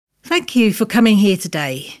Thank you for coming here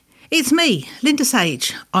today. It's me, Linda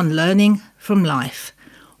Sage, on Learning from Life.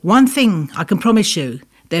 One thing I can promise you,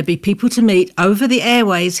 there'll be people to meet over the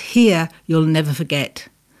airways here you'll never forget.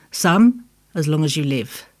 Some as long as you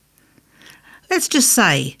live. Let's just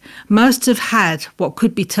say most have had what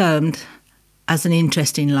could be termed as an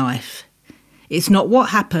interesting life. It's not what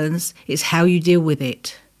happens, it's how you deal with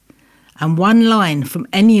it. And one line from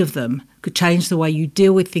any of them could change the way you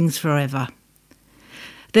deal with things forever.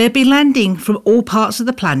 They'll be landing from all parts of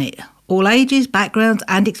the planet, all ages, backgrounds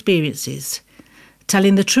and experiences.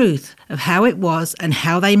 Telling the truth of how it was and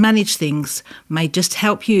how they manage things may just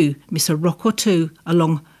help you miss a rock or two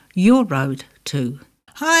along your road too.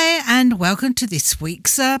 Hi and welcome to this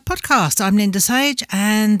week's podcast. I'm Linda Sage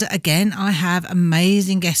and again I have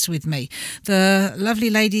amazing guests with me. The lovely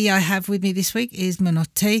lady I have with me this week is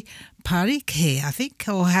Minoti Parikh here, I think,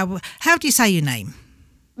 or how do you say your name?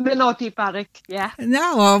 Minoti Parikh, yeah.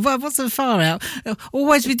 No, I wasn't far out.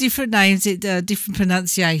 Always with different names, different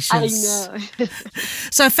pronunciations. I know.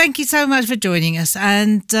 So thank you so much for joining us.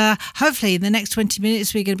 And hopefully in the next 20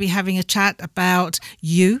 minutes, we're going to be having a chat about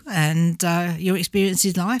you and your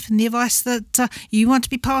experiences in life and the advice that you want to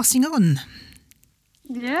be passing on.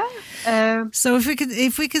 Yeah. So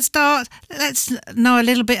if we could start, let's know a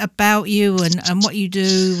little bit about you and what you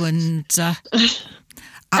do and up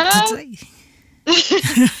to date.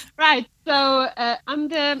 Right. So I'm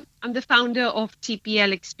the founder of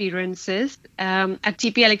TPL Experiences. At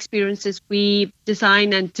TPL Experiences, we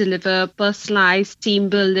design and deliver personalized team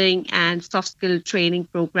building and soft skill training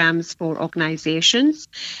programs for organizations.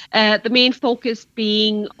 The main focus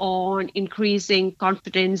being on increasing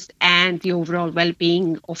confidence and the overall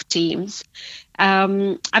well-being of teams.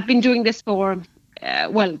 I've been doing this for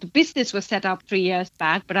the business was set up 3 years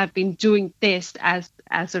back, but I've been doing this as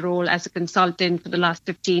a role as a consultant for the last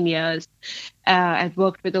 15 years. I've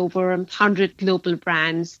worked with over 100 global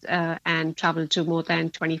brands and traveled to more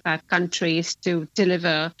than 25 countries to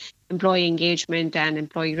deliver employee engagement and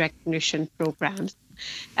employee recognition programs.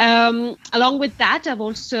 Along with that, I'm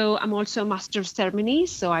also a master of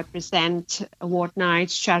ceremonies, so I present award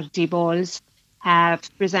nights, charity balls, have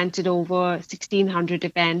presented over 1,600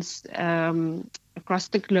 events across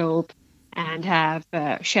the globe, and have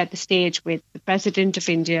shared the stage with the President of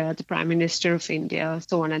India, the Prime Minister of India,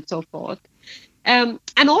 so on and so forth. And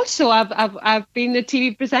also, I've been a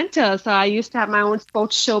TV presenter, so I used to have my own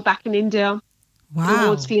sports show back in India. Wow. It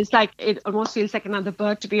almost feels like another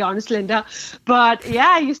bird, to be honest, Linda. But yeah,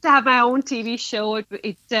 I used to have my own TV show.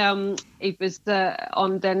 It was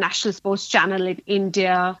on the National Sports Channel in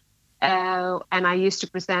India. And I used to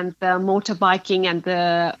present the motorbiking and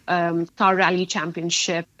the car rally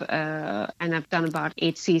championship, and I've done about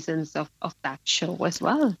 8 seasons of that show as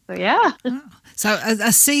well. So yeah. Oh. So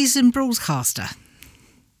a seasoned broadcaster.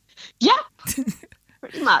 Yeah,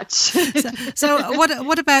 pretty much. so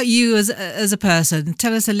what about you as a person?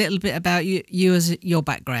 Tell us a little bit about you as your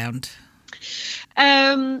background.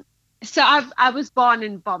 So I was born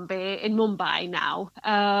in Mumbai now,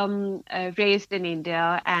 raised in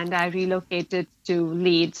India, and I relocated to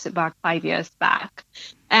Leeds about 5 years back.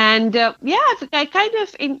 And I kind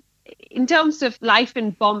of, in terms of life in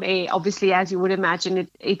Bombay, obviously, as you would imagine,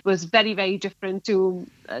 it was very, very different to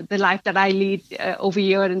the life that I lead over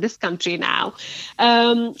here in this country now.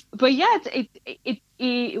 But yeah,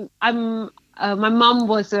 my mum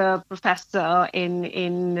was a professor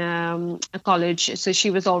in a college, so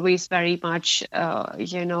she was always very much,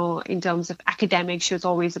 in terms of academics, she was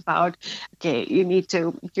always about, okay, you need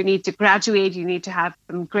to graduate, you need to have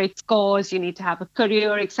some great scores, you need to have a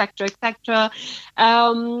career, etc., etc.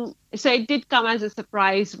 So it did come as a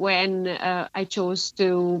surprise when I chose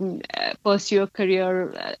to pursue a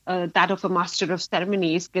career, that of a Master of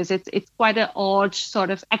Ceremonies, because it's quite an odd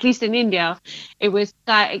sort of, at least in India, it was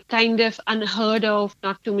kind of unheard of.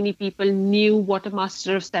 Not too many people knew what a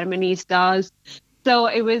Master of Ceremonies does. So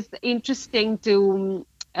it was interesting to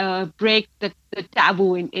break the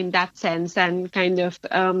taboo in that sense and kind of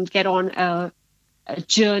get on a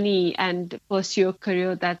journey and pursue a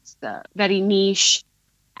career that's very niche.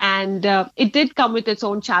 And it did come with its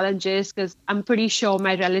own challenges, because I'm pretty sure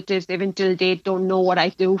my relatives, even till date, don't know what I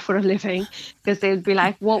do for a living, because they'll be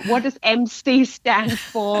like, what does MC stand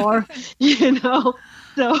for?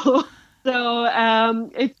 So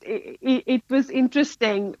it was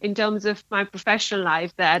interesting in terms of my professional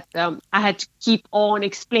life that I had to keep on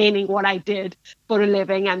explaining what I did for a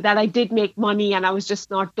living, and that I did make money, and I was just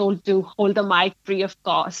not told to hold the mic free of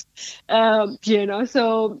cost.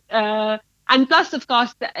 And plus, of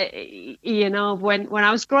course, when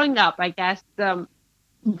I was growing up, I guess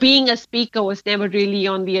being a speaker was never really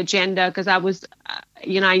on the agenda because I was,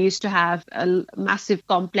 I used to have a massive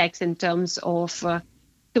complex in terms of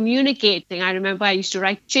communicating. I remember I used to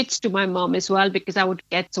write chits to my mom as well because I would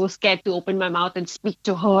get so scared to open my mouth and speak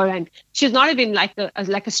to her. And she's not even like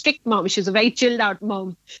a strict mom. She's a very chilled out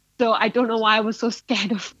mom. So I don't know why I was so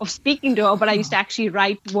scared of speaking to her, but I used to actually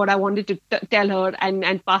write what I wanted to tell her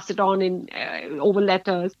and pass it on in over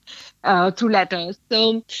letters, through letters.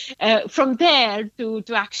 So from there to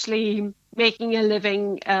actually making a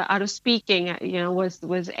living out of speaking,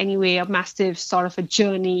 was anyway a massive sort of a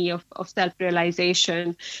journey of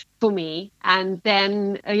self-realization for me. And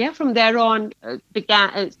then, from there on,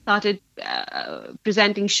 started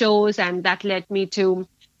presenting shows, and that led me to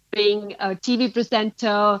being a TV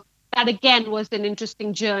presenter. That again was an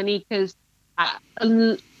interesting journey because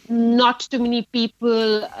not too many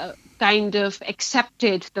people kind of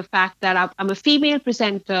accepted the fact that I'm a female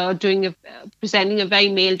presenter presenting a very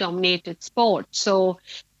male-dominated sport. So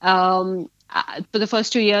for the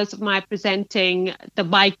first 2 years of my presenting, the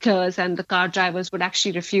bikers and the car drivers would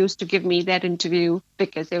actually refuse to give me that interview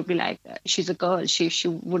because they would be like, she's a girl, she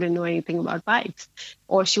wouldn't know anything about bikes,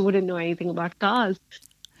 or she wouldn't know anything about cars.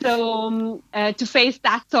 So to face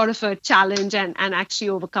that sort of a challenge and actually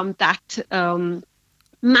overcome that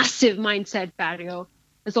massive mindset barrier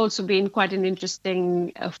has also been quite an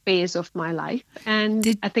interesting phase of my life.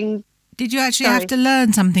 And I think... Did you actually have to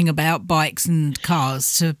learn something about bikes and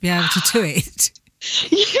cars to be able to do it?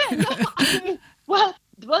 Yeah, no, I mean, well,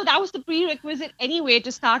 that was the prerequisite anyway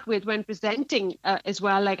to start with when presenting as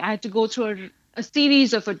well. Like I had to go through a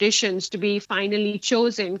series of auditions to be finally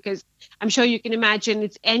chosen, because I'm sure you can imagine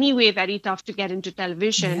it's anyway very tough to get into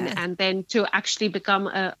television, and then to actually become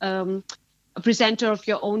a presenter of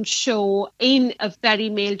your own show in a very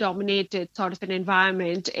male-dominated sort of an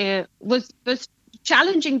environment was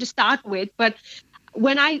challenging to start with. But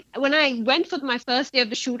when I went for my first day of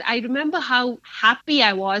the shoot, I remember how happy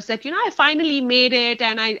I was that, I finally made it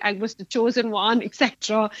and I was the chosen one,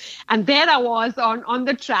 etc. And there I was on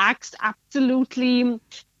the tracks, absolutely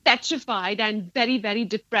petrified and very, very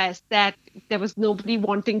depressed that there was nobody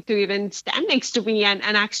wanting to even stand next to me and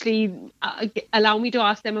actually allow me to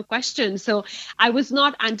ask them a question. So I was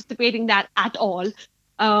not anticipating that at all.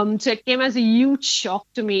 So it came as a huge shock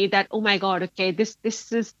to me that, oh my God, okay, this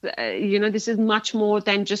is this is much more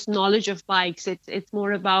than just knowledge of bikes. It's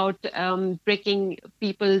more about breaking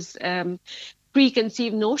people's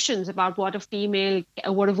preconceived notions about what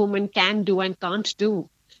a woman can do and can't do.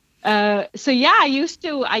 So yeah, I used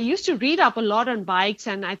to read up a lot on bikes,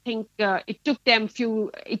 and I think it took them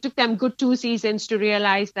good 2 seasons to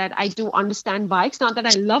realize that I do understand bikes. Not that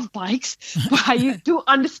I love bikes, but I do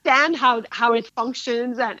understand how it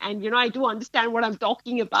functions, and I do understand what I'm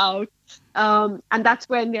talking about. And that's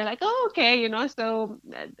when they're like, oh, okay, so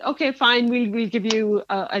okay, fine, we'll give you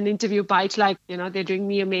an interview bite, like they're doing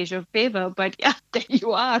me a major favor, but yeah, there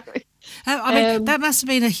you are. I mean, that must have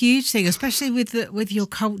been a huge thing, especially with your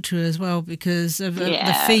culture as well, because of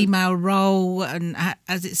the female role, and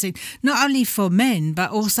as it seemed, not only for men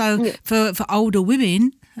but also for older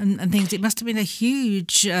women and things. It must have been a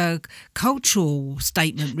huge cultural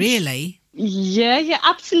statement, really. Yeah,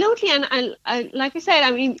 absolutely. And I like I said,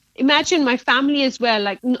 I mean, imagine my family as well,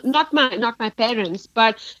 like not my parents,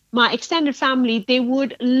 but my extended family. They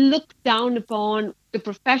would look down upon the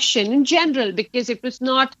profession in general because it was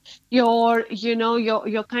not your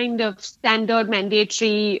kind of standard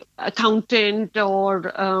mandatory accountant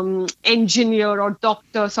or engineer or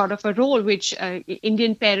doctor sort of a role, which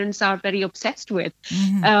Indian parents are very obsessed with.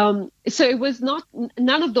 Mm-hmm. So it was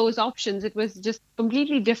none of those options. It was just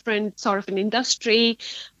completely different sort of an industry.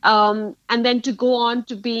 And then to go on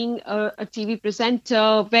to being a TV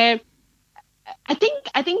presenter, where I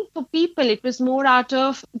think for people it was more out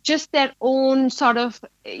of just their own sort of,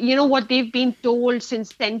 what they've been told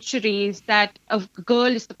since centuries, that a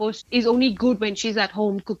girl is only good when she's at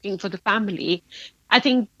home cooking for the family. I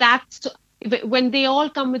think that's when they all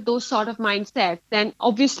come with those sort of mindsets, then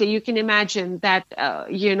obviously you can imagine that,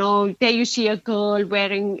 there you see a girl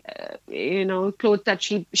wearing, clothes that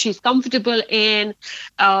she's comfortable in,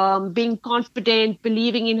 being confident,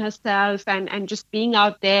 believing in herself, and just being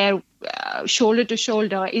out there shoulder to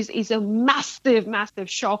shoulder is a massive, massive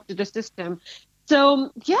shock to the system. So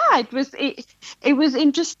yeah, it was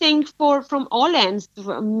interesting from all ends,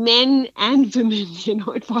 men and women.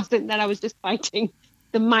 It wasn't that I was just fighting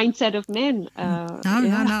the mindset of men. No,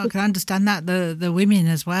 I can understand that, the women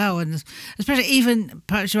as well, and especially even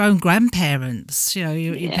perhaps your own grandparents.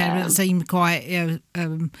 Your parents seem quite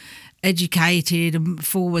educated and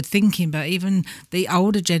forward thinking, but even the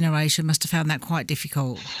older generation must have found that quite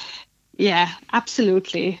difficult. Yeah,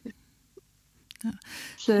 absolutely.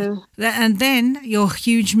 So And then your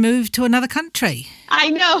huge move to another country. I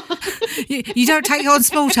know. You don't take on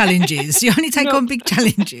small challenges. You only take No. on big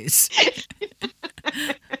challenges.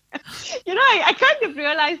 I kind of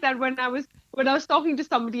realized that when I was talking to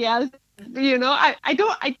somebody else. I've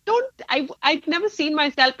never seen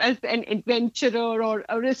myself as an adventurer or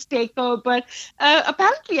a risk taker, but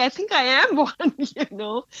apparently I think I am one.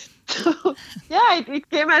 So yeah, it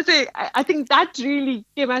came as I think that really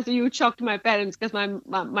came as a huge shock to my parents, because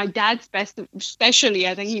my dad especially,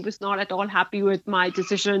 I think he was not at all happy with my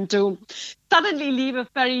decision to suddenly leave a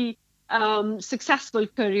very successful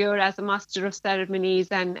career as a master of ceremonies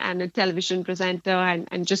and a television presenter,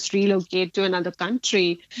 and just relocate to another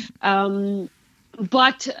country. Um,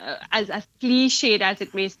 but as cliched as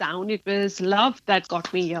it may sound, it was love that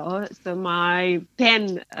got me here. So my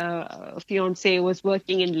then fiance was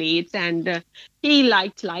working in Leeds, and he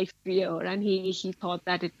liked life here, and he thought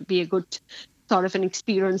that it would be a good sort of an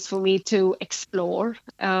experience for me to explore.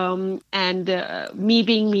 And me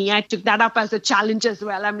being me, I took that up as a challenge as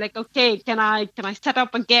well. I'm like, okay, can I set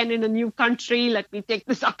up again in a new country? Let me take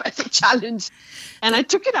this up as a challenge, and I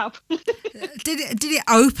took it up. Did it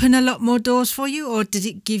open a lot more doors for you, or did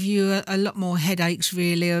it give you a lot more headaches,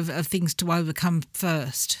 really, of things to overcome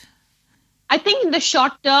first? I think in the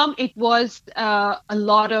short term, it was a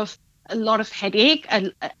lot of headache,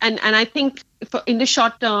 and I think in the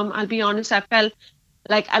short term, I'll be honest, I felt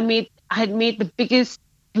like I had made the biggest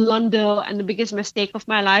blunder and the biggest mistake of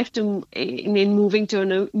my life in moving to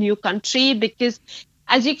a new country, because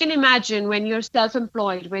as you can imagine, when you're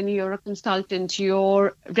self-employed, when you're a consultant,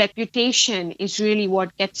 your reputation is really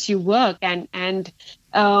what gets you work, and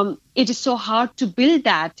it is so hard to build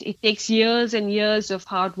that. It takes years and years of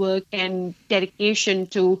hard work and dedication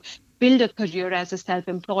to build a career as a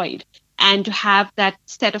self-employed, and to have that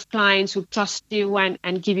set of clients who trust you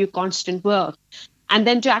and give you constant work. And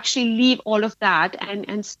then to actually leave all of that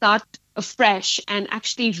and start afresh and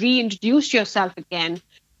actually reintroduce yourself again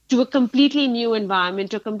to a completely new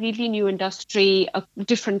environment, to a completely new industry, a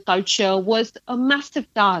different culture, was a massive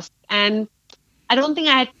task. And I don't think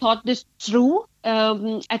I had thought this through.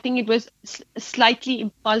 I think it was a slightly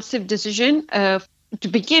impulsive decision to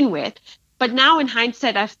begin with. But now, in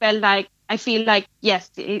hindsight, I feel like yes,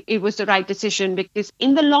 it was the right decision, because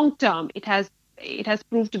in the long term, it has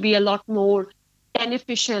proved to be a lot more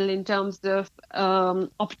beneficial in terms of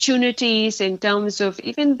opportunities, in terms of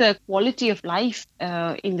even the quality of life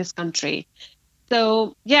in this country.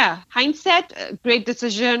 So yeah, hindsight, great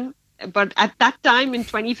decision. But at that time in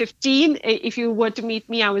 2015, if you were to meet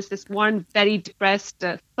me, I was this one very depressed,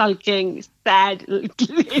 sulking, sad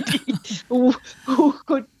lady who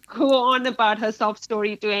could go on about her sob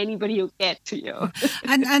story to anybody who cared to you.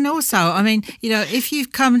 And also, I mean, if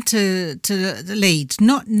you've come to the Leeds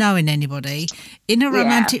not knowing anybody in a Yeah.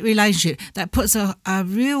 romantic relationship, that puts a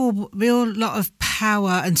real lot of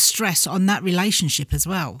power and stress on that relationship as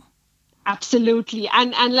well. Absolutely.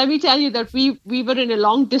 And let me tell you that we were in a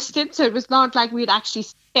long distance, so it was not like we'd actually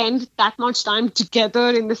spend that much time together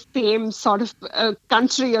in the same sort of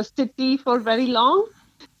country or city for very long.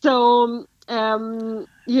 So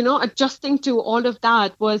adjusting to all of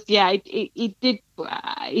that was, yeah, it did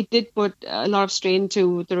put a lot of strain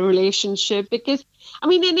to the relationship, because I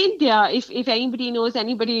mean, in India, if anybody knows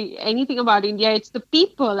anything about India, it's the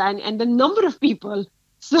people and the number of people.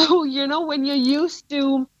 So when you're used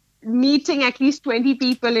to meeting at least 20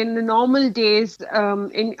 people in the normal days,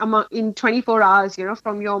 in 24 hours,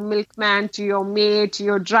 from your milkman to your maid to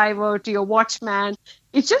your driver to your watchman,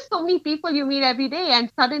 it's just so many people you meet every day,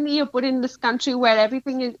 and suddenly you're put in this country where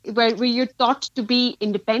everything is where you're taught to be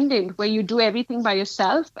independent, where you do everything by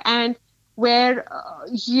yourself, and where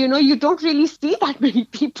you don't really see that many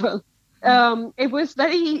people. It was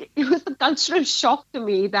a cultural shock to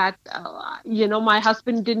me that my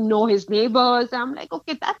husband didn't know his neighbors. I'm like,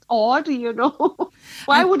 okay, that's odd.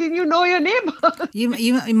 Why And wouldn't you know your neighbors?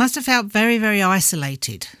 you must have felt very, very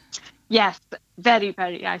isolated. Yes, very,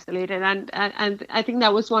 very isolated. And I think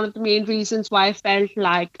that was one of the main reasons why I felt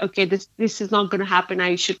like, okay, this is not going to happen.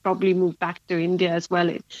 I should probably move back to India as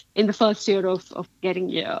well in the first year of getting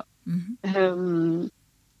here. Um,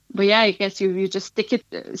 but yeah, I guess you just stick it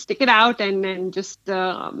out, and then just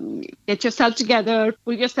get yourself together,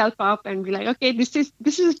 pull yourself up, and be like, okay, this is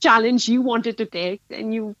a challenge you wanted to take,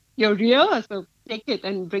 and you're here, so take it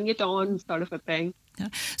and bring it on, sort of a thing. Yeah.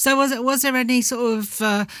 So was there any sort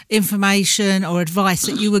of information or advice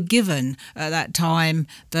that you were given at that time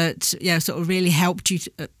that sort of really helped you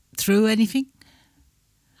through anything?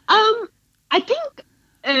 I think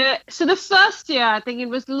so. The first year, I think it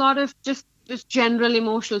was a lot of just this general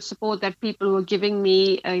emotional support that people were giving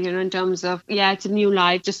me, in terms of, yeah, it's a new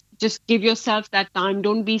life. Just give yourself that time.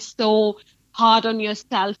 Don't be so hard on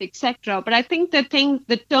yourself, etc. But I think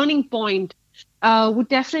the turning point would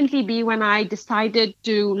definitely be when I decided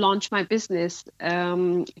to launch my business,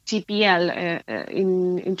 TPL,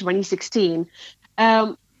 in 2016.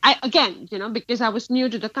 I again, because I was new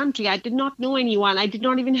to the country, I did not know anyone. I did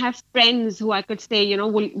not even have friends who I could say,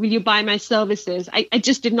 will you buy my services? I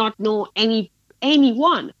just did not know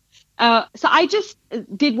anyone. So I just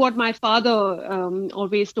did what my father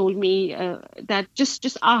always told me, that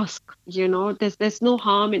just ask. There's no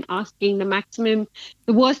harm in asking.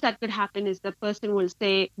 The worst that could happen is the person will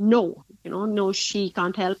say no. No, she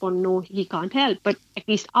can't help, or no, he can't help. But at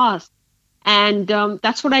least ask. And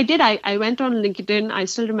that's what I did. I went on LinkedIn. I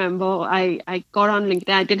still remember I got on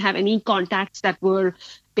LinkedIn. I didn't have any contacts that were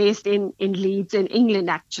based in Leeds, in England,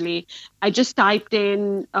 actually. I just typed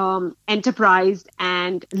in enterprise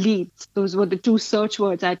and Leeds. Those were the two search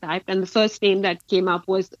words I typed. And the first name that came up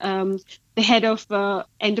was the head of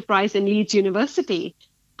enterprise in Leeds University.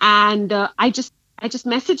 And I just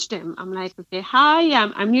messaged him. I'm like, okay, hi,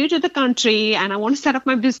 I'm new to the country and I want to set up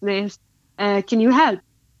my business. Can you help?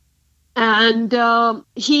 And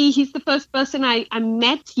he's the first person I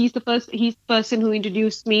met. He's the person who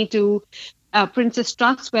introduced me to Princess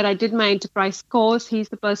Trust, where I did my enterprise course. He's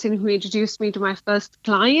the person who introduced me to my first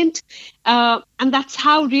client, and that's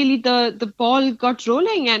how really the ball got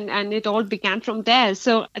rolling, and it all began from there.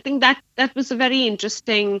 So I think that was a very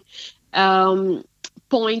interesting um,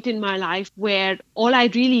 point in my life, where all I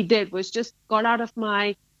really did was just got out of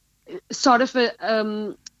my sort of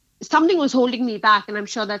something was holding me back, and I'm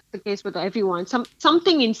sure that's the case with everyone.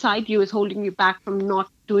 Something inside you is holding you back from not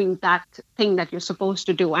doing that thing that you're supposed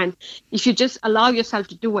to do. And if you just allow yourself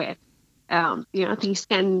to do it, things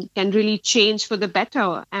can really change for the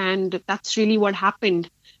better. And that's really what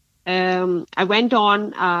happened. I went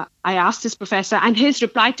on, I asked this professor, and his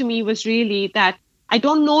reply to me was really that I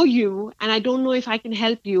don't know you and I don't know if I can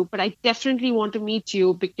help you, but I definitely want to meet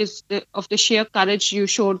you because of the sheer courage you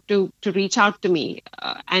showed to reach out to me,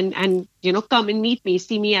 and come and meet me,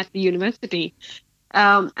 see me at the university.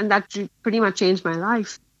 And that pretty much changed my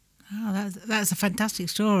life. Oh, that's a fantastic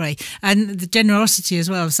story, and the generosity as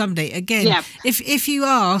well of somebody. Again, Yeah. if you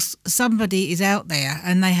ask, somebody is out there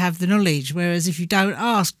and they have the knowledge. Whereas if you don't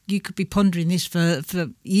ask, you could be pondering this for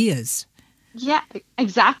years. Yeah,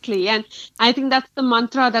 exactly. And I think that's the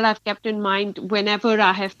mantra that I've kept in mind whenever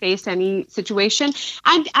I have faced any situation.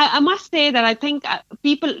 And I must say that I think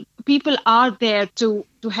people are there to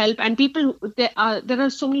help, and there are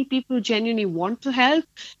so many people who genuinely want to help.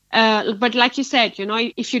 But like you said,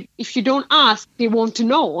 if you don't ask, they won't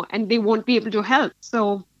know and they won't be able to help.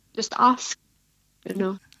 So just ask, you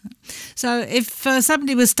know. So if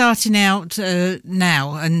somebody was starting out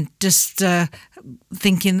now and just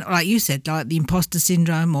thinking, like you said, like the imposter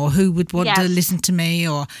syndrome, or who would want to Yes. listen to me,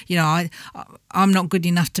 or I'm not good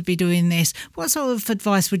enough to be doing this, what sort of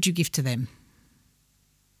advice would you give to them?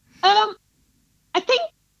 I think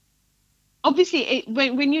obviously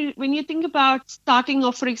when you think about starting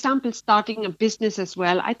off, for example, starting a business as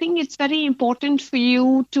well, I think it's very important for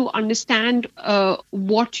you to understand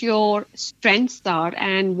what your strengths are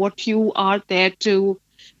and what you are there to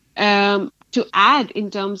add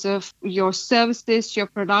in terms of your services, your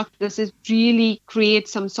product. Does it really create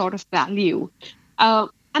some sort of value?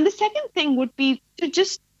 And the second thing would be to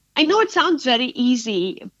just, I know it sounds very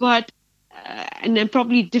easy, but and then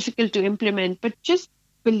probably difficult to implement, but just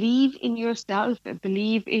believe in yourself,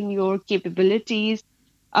 believe in your capabilities,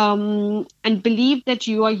 and believe that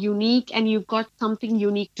you are unique and you've got something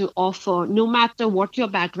unique to offer, no matter what your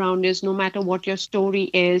background is, no matter what your story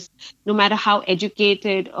is, no matter how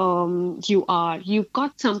educated you are. You've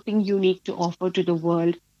got something unique to offer to the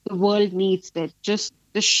world. The world needs it. Just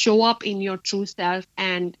show up in your true self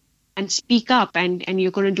and speak up, and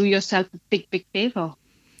you're going to do yourself a big favor.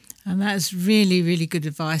 And that's really, really good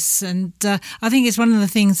advice. And I think it's one of the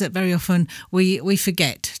things that very often we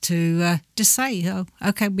forget to just say, oh,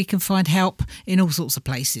 okay, we can find help in all sorts of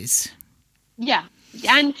places. Yeah.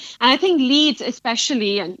 And I think Leeds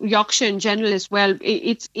especially, and Yorkshire in general as well,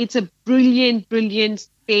 it's a brilliant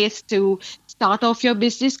space to start off your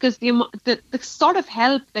business, because the sort of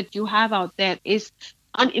help that you have out there is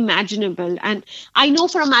unimaginable. And I know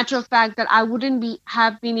for a matter of fact that I wouldn't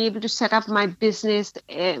have been able to set up my business,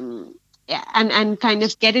 yeah, and kind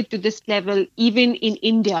of get it to this level even in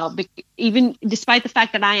India, even despite the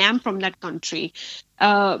fact that I am from that country,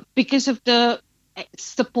 because of the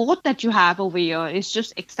support that you have over here is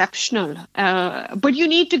just exceptional. But you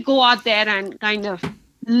need to go out there and kind of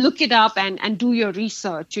look it up and do your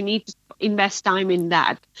research. You need to invest time in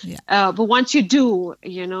that. Yeah. But once you do,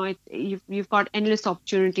 you've got endless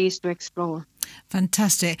opportunities to explore.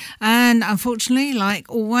 Fantastic. And unfortunately, like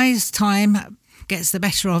always, time gets the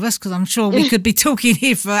better of us, because I'm sure we could be talking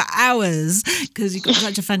here for hours, because you've got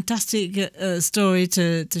such a fantastic story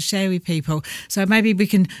to share with people. So maybe we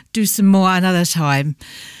can do some more another time.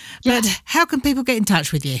 Yeah. But how can people get in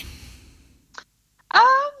touch with you?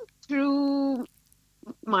 Through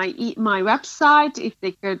my website, if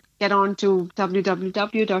they could get on to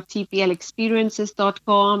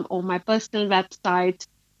www.tplexperiences.com, or my personal website,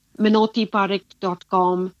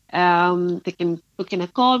 minotiparikh.com. They can book in a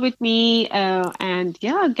call with me and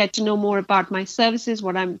get to know more about my services,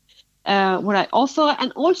 what I offer,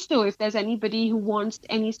 and also if there's anybody who wants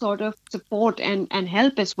any sort of support and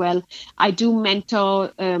help as well. I do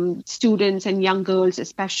mentor students and young girls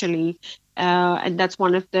especially. And that's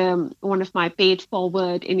one of my paid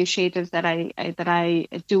forward initiatives that I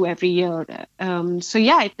do every year.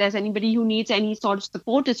 If there's anybody who needs any sort of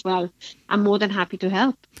support as well, I'm more than happy to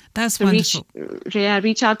help. That's wonderful.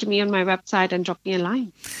 Reach out to me on my website and drop me a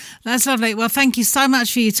line. That's lovely. Well, thank you so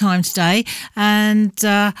much for your time today, and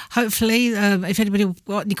hopefully if anybody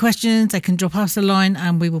got any questions, they can drop us a line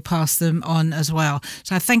and we will pass them on as well.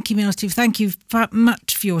 So thank you, Minoti. Thank you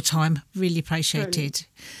much for your time. Really appreciate it.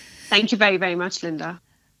 Thank you very, very much, Linda.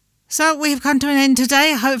 So we've come to an end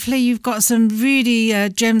today. Hopefully you've got some really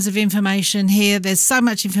gems of information here. There's so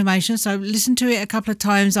much information, so listen to it a couple of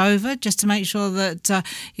times over just to make sure that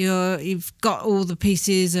you've got all the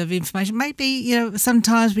pieces of information. Maybe,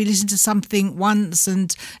 sometimes we listen to something once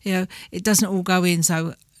and, it doesn't all go in.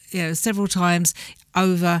 So, several times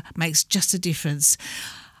over makes just a difference.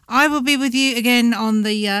 I will be with you again on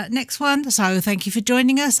the next one. So thank you for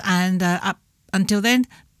joining us, and up until then,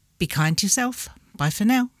 be kind to yourself. Bye for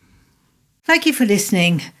now. Thank you for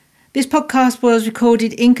listening. This podcast was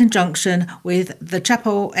recorded in conjunction with the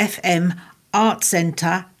Chapel FM Art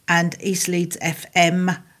Centre and East Leeds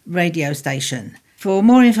FM radio station. For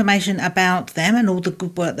more information about them and all the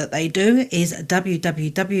good work that they do is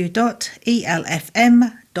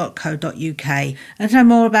www.elfm.co.uk. And to know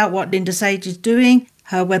more about what Linda Sage is doing,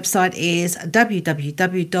 her website is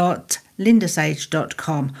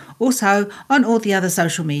www.lindasage.com. Also on all the other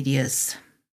social medias.